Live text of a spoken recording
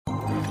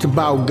It's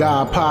about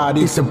God, pod,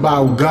 it's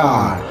about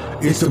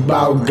God. It's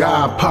about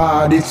God,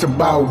 pod, it's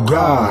about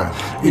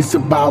God. It's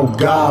about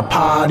God,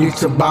 pod,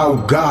 it's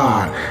about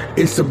God.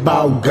 It's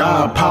about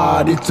God,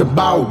 pod, it's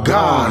about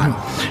God.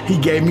 He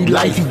gave me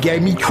life, he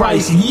gave me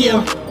Christ,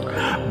 yeah.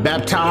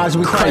 Baptized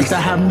with Christ,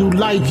 I have new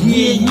life,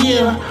 yeah,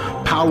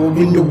 yeah. Power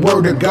in the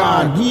word of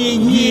God, yeah,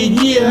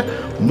 yeah,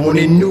 yeah.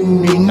 Morning,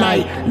 noon, and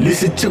night,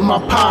 listen to my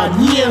pod,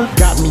 yeah.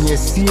 Got me and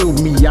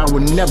sealed me, I will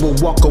never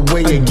walk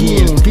away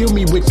again. Fill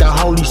me with the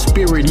Holy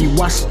Spirit, he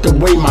washed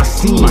away my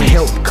sin. My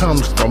help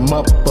comes from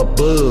up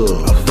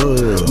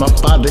above. My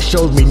Father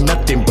shows me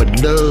nothing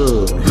but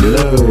love.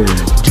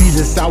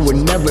 Jesus, I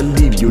will never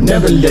leave you,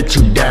 never let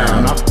you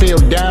down. I fell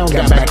down,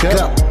 got back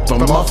up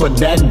from off of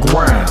that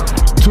ground.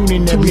 Tune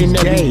in every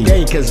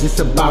day, cause it's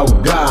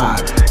about God.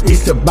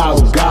 It's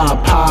about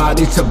God, pod,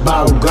 it's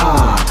about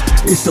God.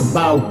 It's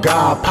about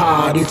God,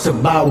 pod, it's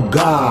about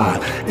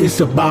God.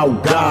 It's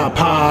about God,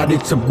 pod,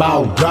 it's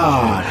about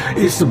God.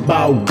 It's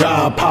about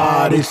God,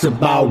 pod, it's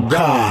about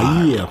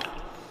God, yeah.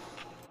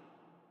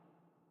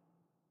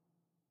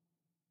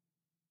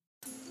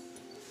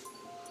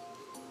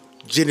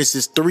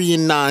 Genesis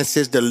 3:9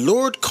 says, the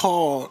Lord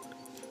called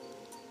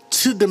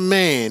to the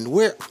man,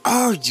 where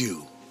are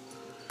you?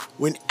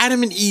 When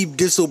Adam and Eve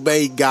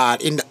disobeyed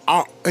God in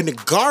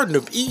the Garden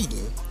of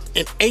Eden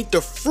and ate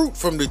the fruit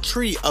from the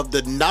tree of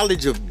the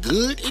knowledge of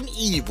good and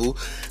evil,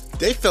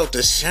 they felt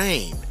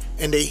ashamed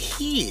and they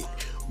hid.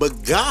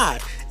 But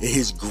God, in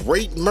his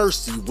great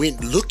mercy,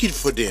 went looking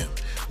for them.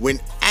 When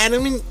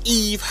Adam and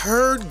Eve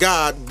heard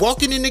God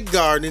walking in the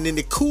garden in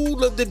the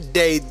cool of the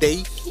day,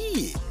 they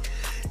hid.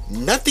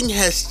 Nothing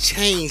has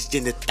changed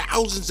in the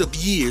thousands of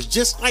years,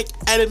 just like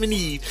Adam and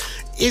Eve.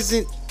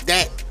 Isn't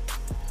that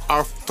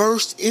our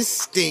first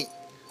instinct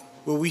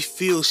when we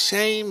feel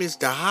shame is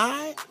to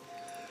hide?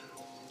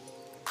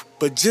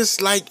 But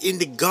just like in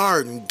the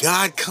garden,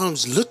 God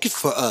comes looking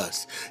for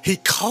us. He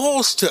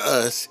calls to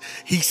us.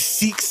 He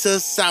seeks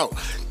us out.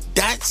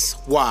 That's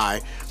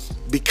why,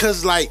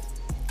 because like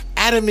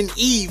Adam and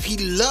Eve, he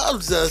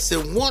loves us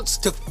and wants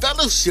to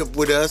fellowship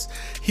with us.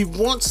 He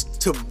wants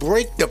to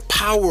break the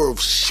power of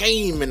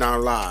shame in our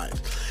lives.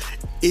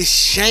 Is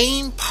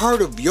shame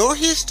part of your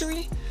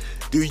history?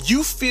 Do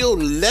you feel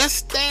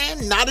less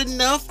than, not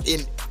enough,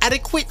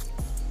 inadequate?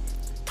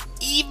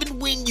 Even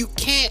when you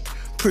can't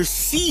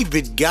perceive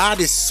it,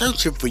 God is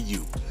searching for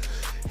you.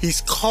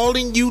 He's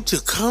calling you to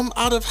come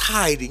out of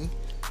hiding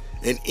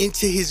and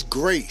into his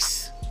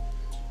grace,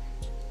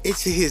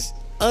 into his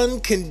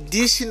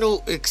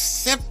unconditional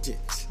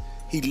acceptance.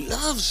 He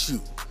loves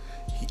you.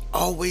 He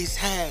always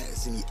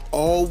has, and he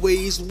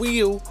always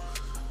will.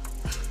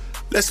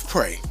 Let's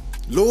pray.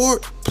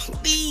 Lord,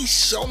 please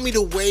show me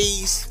the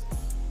ways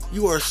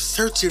you are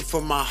searching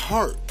for my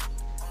heart.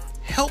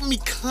 Help me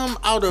come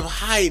out of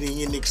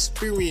hiding and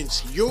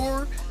experience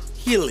your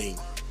healing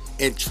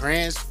and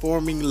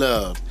transforming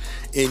love.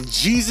 In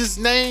Jesus'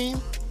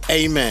 name,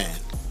 amen.